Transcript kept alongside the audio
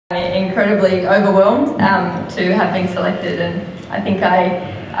Incredibly overwhelmed to have been selected, and I think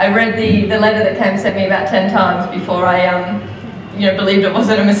I read the letter that Cam sent me about 10 times before I believed it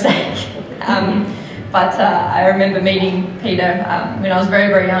wasn't a mistake. But I remember meeting Peter when I was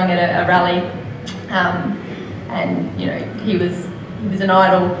very young at a rally, and he was an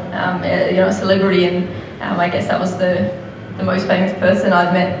idol, a celebrity, and I guess that was the most famous person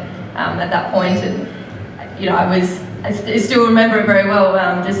I'd met at that point. And I still remember it very well,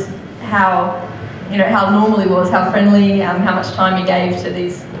 just how normal he was, how friendly, how much time he gave to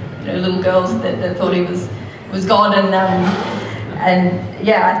these little girls that thought he was God. And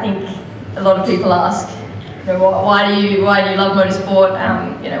yeah, I think a lot of people ask, why do you love motorsport?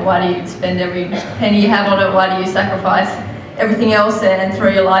 Why do you spend every penny you have on it? Why do you sacrifice everything else and throw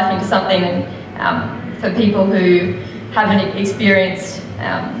your life into something? And for people who haven't experienced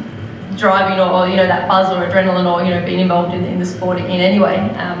driving or that buzz or adrenaline or being involved in the sport in any way,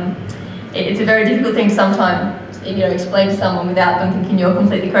 it's a very difficult thing to sometimes explain to someone without them thinking you're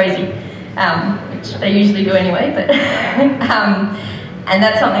completely crazy, which they usually do anyway. But and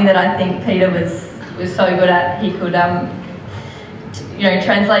that's something that I think Peter was so good at. He could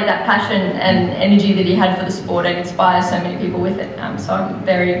translate that passion and energy that he had for the sport and inspire so many people with it. So I'm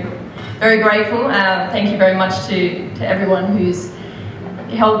very grateful. Thank you very much to everyone who's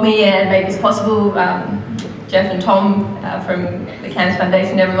helped me and made this possible. Jeff and Tom from the CAMS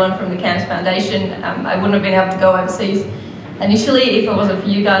Foundation, everyone from the CAMS Foundation. I wouldn't have been able to go overseas initially if it wasn't for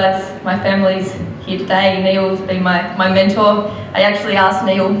you guys. My family's here today. Neil's been my mentor. I actually asked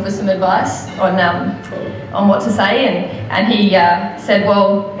Neil for some advice on what to say, and he said,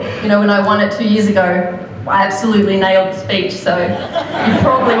 well, when I won it 2 years ago, I absolutely nailed the speech, so you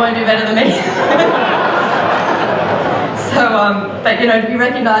probably won't do better than me. So, but to be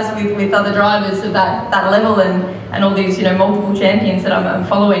recognised with other drivers of that level and all these multiple champions that I'm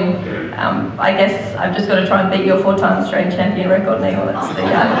following, I guess I've just got to try and beat your 4-time Australian champion record, Neil. That's the,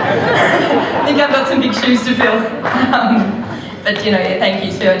 I think I've got some big shoes to fill. But thank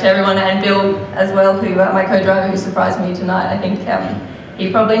you to everyone, and Bill as well, who my co-driver, who surprised me tonight. I think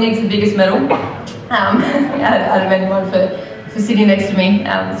he probably needs the biggest medal out of anyone for sitting next to me.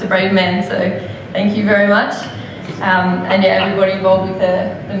 He's a brave man, so thank you very much. And yeah, everybody involved with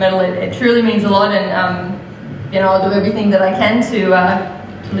the medal, it truly means a lot, and I'll do everything that I can to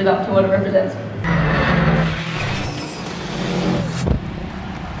live up to what it represents.